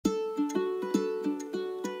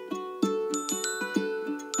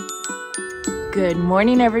Good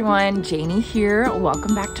morning, everyone. Janie here.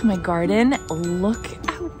 Welcome back to my garden. Look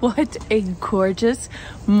at what a gorgeous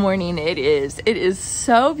morning it is. It is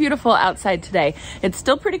so beautiful outside today. It's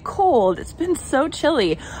still pretty cold. It's been so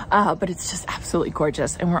chilly, but it's just absolutely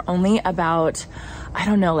gorgeous. And we're only about, I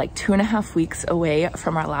don't know, like 2.5 weeks away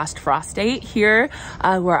from our last frost date here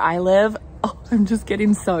where I live. Oh, I'm just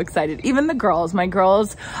getting so excited. Even the girls, my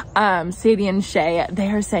girls, Sadie and Shay, they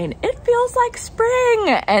are saying, it feels like spring.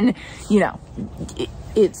 And you know,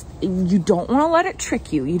 you don't want to let it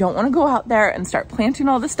trick you. You don't want to go out there and start planting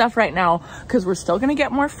all this stuff right now because we're still going to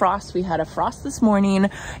get more frost. We had a frost this morning.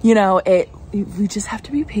 You know, we just have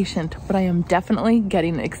to be patient, but I am definitely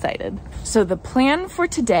getting excited. So the plan for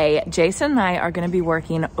today, Jason and I are going to be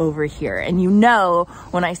working over here. And you know,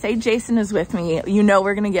 when I say Jason is with me, you know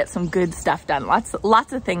we're going to get some good stuff done.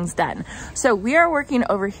 Lots of things done. So we are working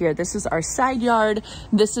over here. This is our side yard.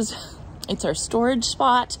 It's our storage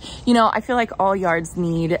spot. You know, I feel like all yards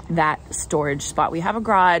need that storage spot. We have a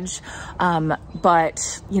garage,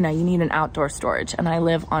 but you know, you need an outdoor storage. And I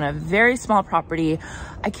live on a very small property.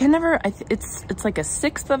 It's like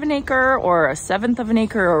 1/6 of an acre or 1/7 of an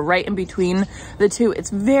acre or right in between the two.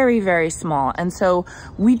 It's very, very small. And so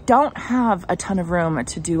we don't have a ton of room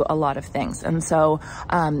to do a lot of things. And so,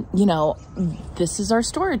 you know, this is our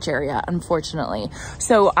storage area, unfortunately.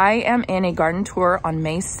 So I am in a garden tour on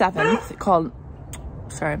May 7th called,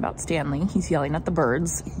 sorry about Stanley. He's yelling at the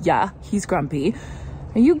birds. Yeah, he's grumpy.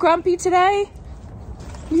 Are you grumpy today?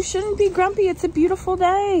 You shouldn't be grumpy. It's a beautiful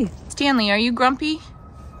day. Stanley, are you grumpy?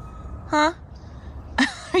 Huh?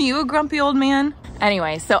 Are you a grumpy old man?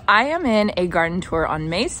 Anyway, so I am in a garden tour on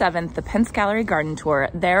May 7th, the Pence Gallery Garden Tour.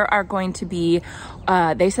 There are going to be,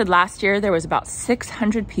 they said last year there was about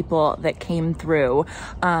 600 people that came through.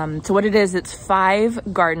 So what it is, it's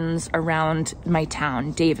 5 gardens around my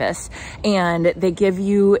town, Davis, and they give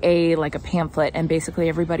you a pamphlet, and basically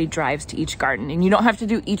everybody drives to each garden. And you don't have to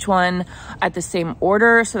do each one at the same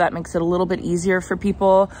order, so that makes it a little bit easier for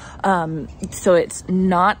people. So it's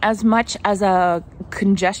not as much as a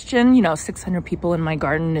congestion. You know, 600 people in my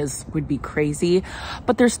garden would be crazy,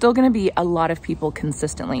 but there's still going to be a lot of people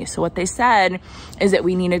consistently. So what they said is that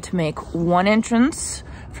we needed to make 1 entrance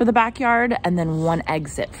for the backyard and then 1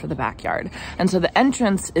 exit for the backyard. And so the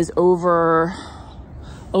entrance is over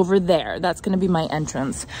there. That's going to be my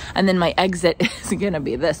entrance. And then my exit is going to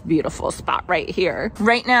be this beautiful spot right here.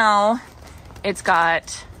 Right now, it's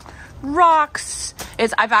got rocks.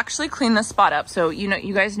 I've actually cleaned this spot up. So, you know,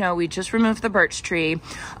 you guys know we just removed the birch tree,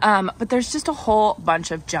 but there's just a whole bunch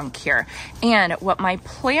of junk here. And what my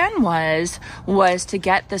plan was to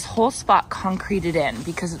get this whole spot concreted in,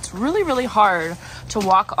 because it's really, really hard to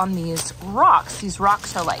walk on these rocks. These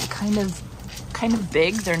rocks are like kind of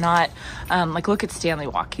big. They're not, like, look at Stanley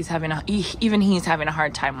walk. Even he's having a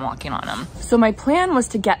hard time walking on them. So my plan was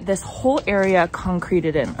to get this whole area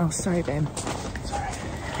concreted in. Oh, sorry, babe.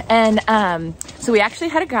 And so we actually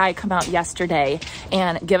had a guy come out yesterday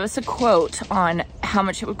and give us a quote on how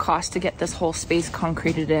much it would cost to get this whole space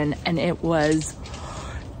concreted in. And it was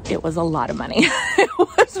a lot of money. It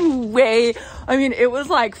was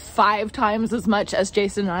like 5 times as much as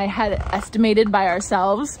Jason and I had estimated by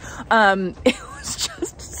ourselves. It was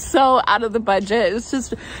just so out of the budget. It's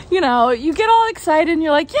just, you know, you get all excited and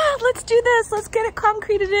you're like, yeah, let's do this. Let's get it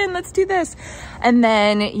concreted in. Let's do this. And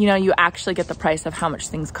then, you know, you actually get the price of how much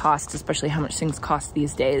things cost, especially how much things cost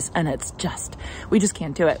these days. And it's just, we just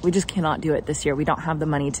can't do it. We just cannot do it this year. We don't have the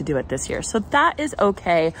money to do it this year. So that is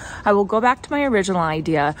okay. I will go back to my original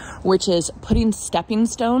idea, which is putting stepping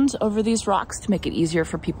stones over these rocks to make it easier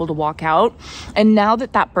for people to walk out. And now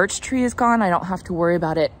that that birch tree is gone, I don't have to worry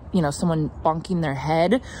about it, you know, someone bonking their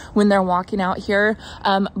head when they're walking out here.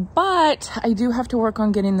 But I do have to work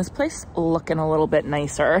on getting this place looking a little bit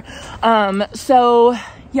nicer. So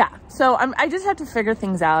yeah, so I just have to figure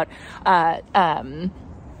things out. I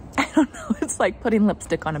don't know, it's like putting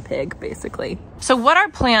lipstick on a pig, basically. So what our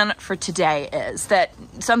plan for today is, that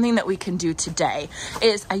something that we can do today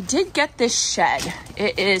is, I did get this shed.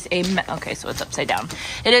 It is okay, so it's upside down.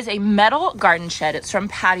 It is a metal garden shed. It's from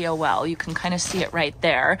Patio Well. You can kind of see it right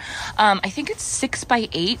there. I think it's 6 by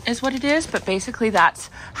 8 is what it is, but basically that's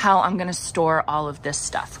how I'm going to store all of this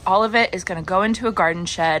stuff. All of it is going to go into a garden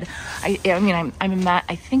shed.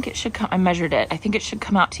 I think it should come, I measured it. I think it should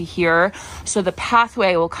come out to here. So the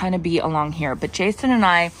pathway will kind of be along here, but Jason and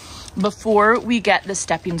I before we get the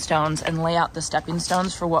stepping stones and lay out the stepping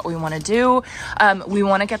stones for what we want to do, we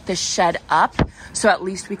want to get this shed up so at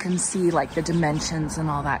least we can see like the dimensions and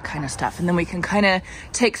all that kind of stuff, and then we can kind of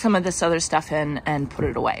take some of this other stuff in and put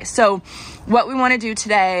it away. So what we want to do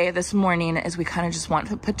today, this morning, is we kind of just want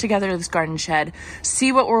to put together this garden shed,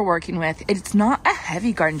 see what we're working with. It's not a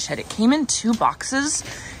heavy garden shed. It came in 2 boxes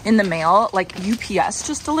in the mail, like UPS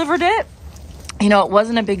just delivered it. You know, it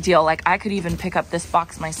wasn't a big deal. Like, I could even pick up this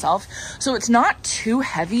box myself. So it's not too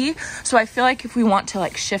heavy. So I feel like if we want to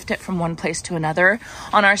like shift it from one place to another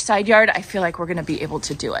on our side yard, I feel like we're going to be able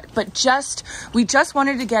to do it. But we just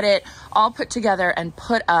wanted to get it all put together and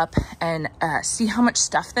put up and see how much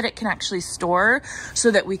stuff that it can actually store so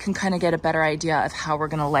that we can kind of get a better idea of how we're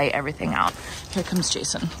going to lay everything out. Here comes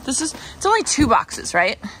Jason. It's only 2 boxes,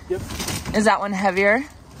 right? Yep. Is that one heavier?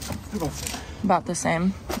 About the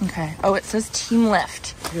same. Okay. Oh, it says team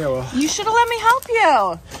lift. Yeah, well. You should have let me help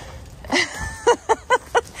you.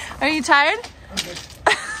 Are you tired? Okay.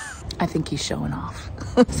 I think he's showing off.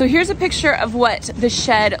 So here's a picture of what the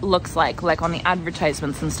shed looks like on the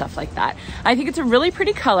advertisements and stuff like that. I think it's a really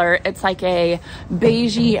pretty color. It's like a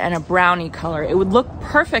beigey and a brownie color. It would look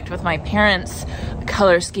perfect with my parents'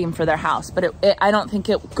 color scheme for their house, but I don't think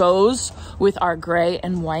it goes with our gray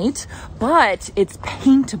and white, but it's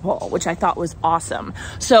paintable, which I thought was awesome.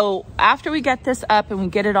 So after we get this up and we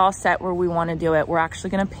get it all set where we want to do it, we're actually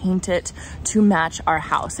going to paint it to match our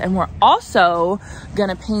house. And we're also going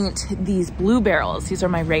to paint these blue barrels. These are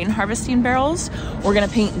my rain harvesting barrels. We're going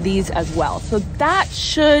to paint these as well. So that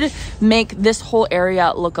should make this whole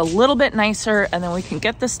area look a little bit nicer, and then we can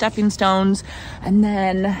get the stepping stones, and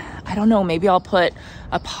then I don't know, maybe I'll put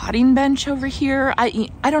a potting bench over here. I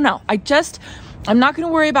don't know. I'm not going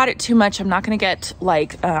to worry about it too much. I'm not going to get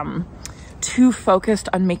like too focused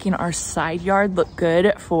on making our side yard look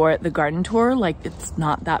good for the garden tour. Like, it's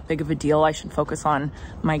not that big of a deal. I should focus on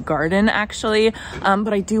my garden actually.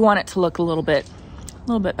 But I do want it to look a little bit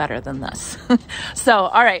better than this. So,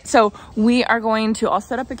 all right. So we are going to, I'll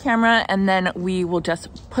set up a camera and then we will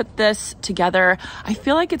just put this together. I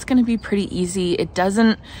feel like it's going to be pretty easy. It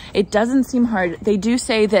doesn't seem hard. They do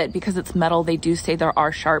say that because it's metal, they do say there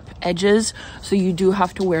are sharp edges. So you do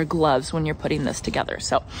have to wear gloves when you're putting this together.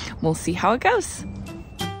 So we'll see how it goes.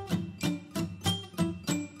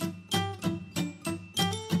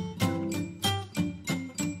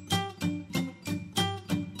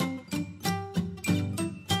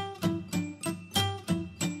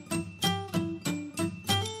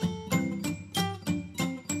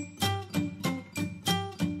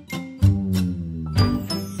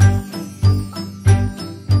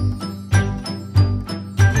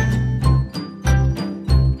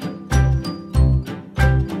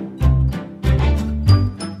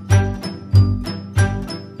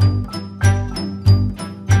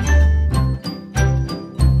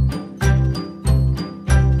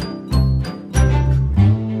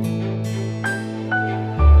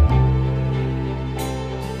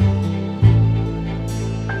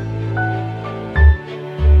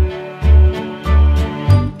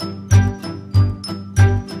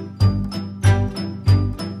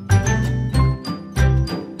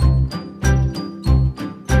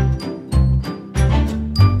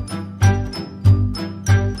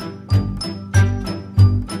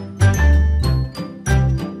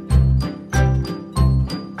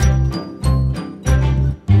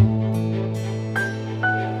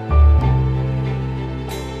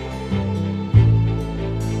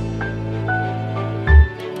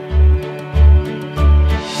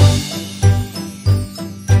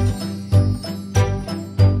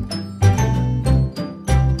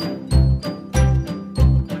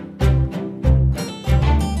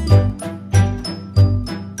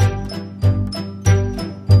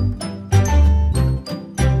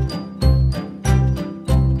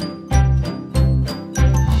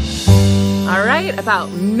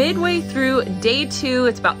 About midway through day 2.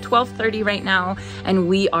 It's about 12:30 right now, and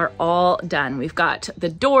we are all done. We've got the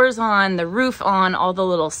doors on, the roof on, all the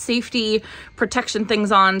little safety protection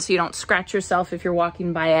things on so you don't scratch yourself if you're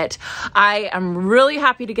walking by it. I am really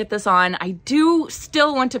happy to get this on. I do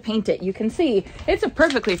still want to paint it. You can see it's a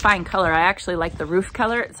perfectly fine color. I actually like the roof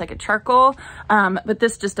color. It's like a charcoal, but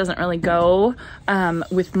this just doesn't really go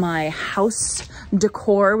with my house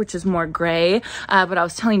decor, which is more gray. But I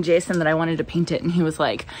was telling Jason that I wanted to paint it it, and he was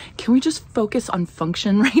like, can we just focus on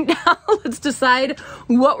function right now? Let's decide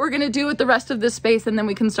what we're gonna do with the rest of this space, and then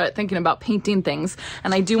we can start thinking about painting things.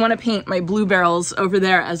 And I do want to paint my blue barrels over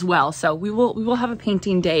there as well, so we will have a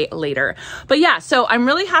painting day later. But yeah, so I'm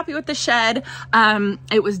really happy with the shed.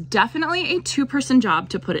 It was definitely a 2-person job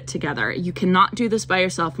to put it together. You cannot do this by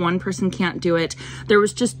yourself. One person can't do it. There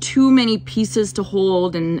was just too many pieces to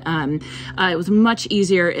hold, and it was much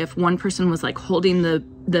easier if one person was like holding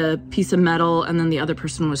the piece of metal and then the other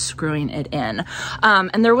person was screwing it in.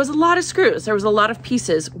 And there was a lot of screws. There was a lot of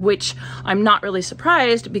pieces, which I'm not really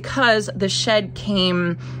surprised because the shed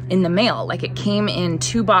came in the mail. Like, it came in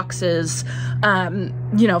 2 boxes,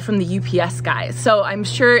 you know, from the UPS guys. So I'm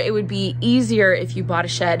sure it would be easier if you bought a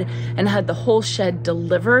shed and had the whole shed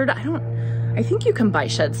delivered. I think you can buy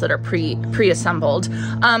sheds that are pre-assembled.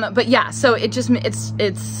 But yeah, so it's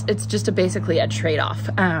just basically a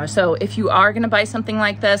trade-off. So if you are gonna buy something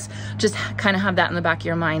like this, just kind of have that in the back of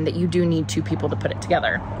your mind that you do need 2 people to put it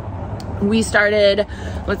together. We started,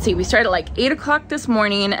 let's see, we started like 8 o'clock this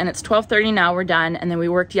morning, and it's 12:30 now, we're done. And then we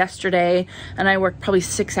worked yesterday, and I worked probably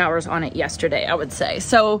 6 hours on it yesterday, I would say.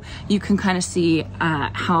 So you can kind of see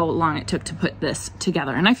how long it took to put this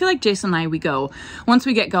together. And I feel like Jason and I, once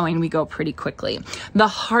we get going, we go pretty quickly. The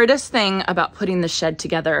hardest thing about putting the shed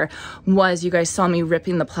together was, you guys saw me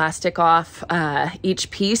ripping the plastic off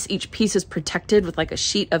each piece. Each piece is protected with like a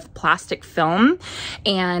sheet of plastic film,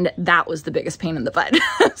 and that was the biggest pain in the butt.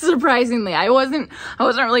 Surprisingly, I wasn't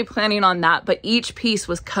really planning on that, but each piece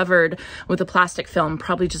was covered with a plastic film,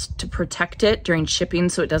 probably just to protect it during shipping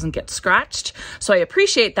so it doesn't get scratched. So I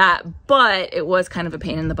appreciate that, but it was kind of a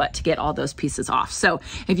pain in the butt to get all those pieces off. So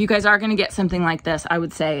if you guys are going to get something like this, I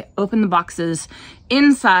would say open the boxes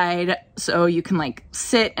inside so you can like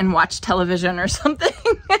sit and watch television or something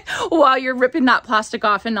while you're ripping that plastic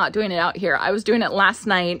off and not doing it out here. I was doing it last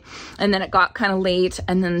night, and then it got kind of late,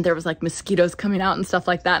 and then there was like mosquitoes coming out and stuff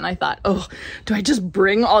like that, and I thought, oh, do I just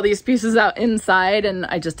bring all these pieces out inside? And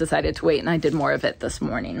I just decided to wait, and I did more of it this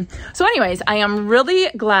morning. So anyways, I am really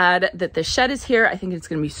glad that the shed is here. I think it's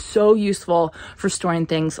gonna be so useful for storing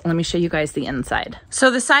things. Let me show you guys the inside.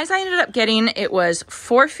 So the size I ended up getting, it was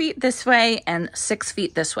 4 feet this way and 6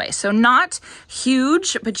 feet this way. So not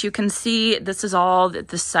huge, but you can see this is all that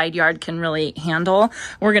the side yard can really handle.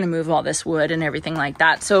 We're going to move all this wood and everything like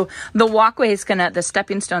that. So the walkway is the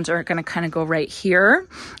stepping stones are going to kind of go right here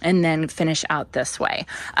and then finish out this way.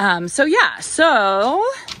 So yeah, so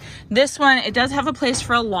this one, it does have a place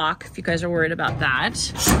for a lock if you guys are worried about that.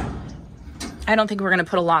 I don't think we're going to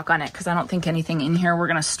put a lock on it because I don't think anything in here we're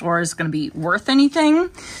going to store is going to be worth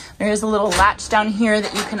anything. There is a little latch down here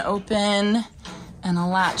that you can open, and a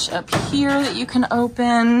latch up here that you can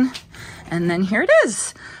open. And then here it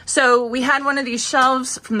is. So we had one of these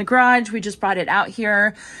shelves from the garage. We just brought it out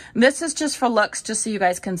here. This is just for looks, just so you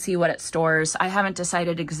guys can see what it stores. I haven't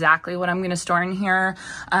decided exactly what I'm going to store in here.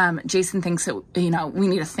 Jason thinks that, you know, we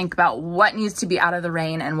need to think about what needs to be out of the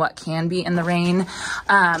rain and what can be in the rain.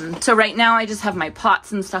 So right now I just have my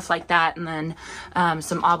pots and stuff like that, and then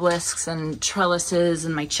some obelisks and trellises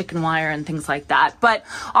and my chicken wire and things like that. But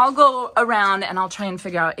I'll go around and I'll try and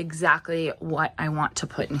figure out exactly what I want to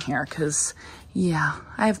put in here, because yeah,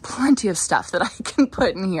 I have plenty of stuff that I can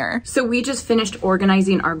put in here. So we just finished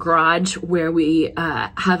organizing our garage where we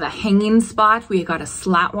have a hanging spot. We got a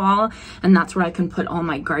slat wall, and that's where I can put all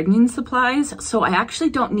my gardening supplies. So I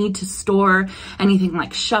actually don't need to store anything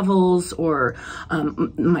like shovels or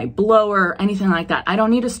my blower, anything like that. I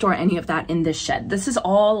don't need to store any of that in this shed. This is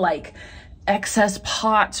all like excess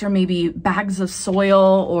pots or maybe bags of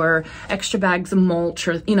soil or extra bags of mulch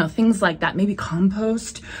or, you know, things like that, maybe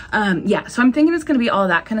compost. Yeah, so I'm thinking it's going to be all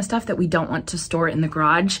that kind of stuff that we don't want to store in the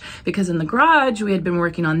garage, because in the garage we had been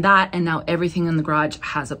working on that, and now everything in the garage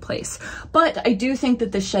has a place. But I do think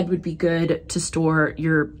that the shed would be good to store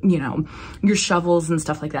your, you know, your shovels and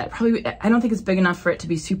stuff like that. Probably, I don't think it's big enough for it to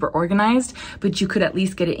be super organized, but you could at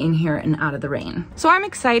least get it in here and out of the rain. So I'm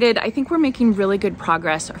excited. I think we're making really good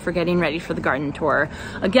progress for getting ready for the garden tour.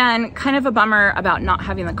 Again, kind of a bummer about not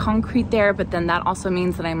having the concrete there, but then that also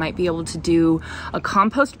means that I might be able to do a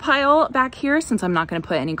compost pile back here, since I'm not going to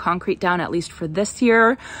put any concrete down, at least for this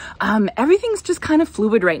year. Everything's just kind of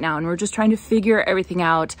fluid right now, and we're just trying to figure everything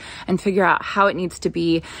out and figure out how it needs to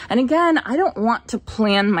be. And again, I don't want to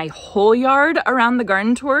plan my whole yard around the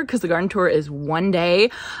garden tour, because the garden tour is one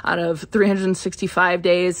day out of 365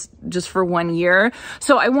 days just for 1 year.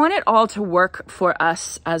 So I want it all to work for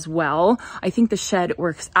us as well. I think the shed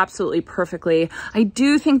works absolutely perfectly. I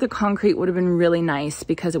do think the concrete would have been really nice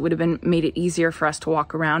because it would have made it easier for us to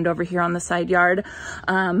walk around over here on the side yard.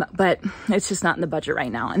 But it's just not in the budget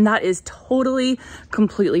right now. And that is totally,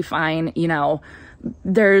 completely fine. You know,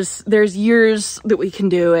 there's years that we can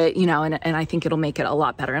do it, you know, and I think it'll make it a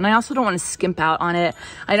lot better. And I also don't want to skimp out on it.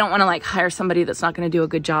 I don't want to like hire somebody that's not going to do a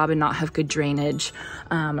good job and not have good drainage,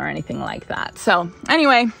 or anything like that. So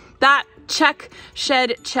anyway, that check,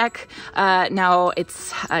 shed check. Now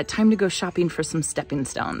it's time to go shopping for some stepping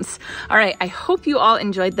stones. All right. I hope you all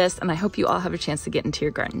enjoyed this, and I hope you all have a chance to get into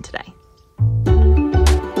your garden today.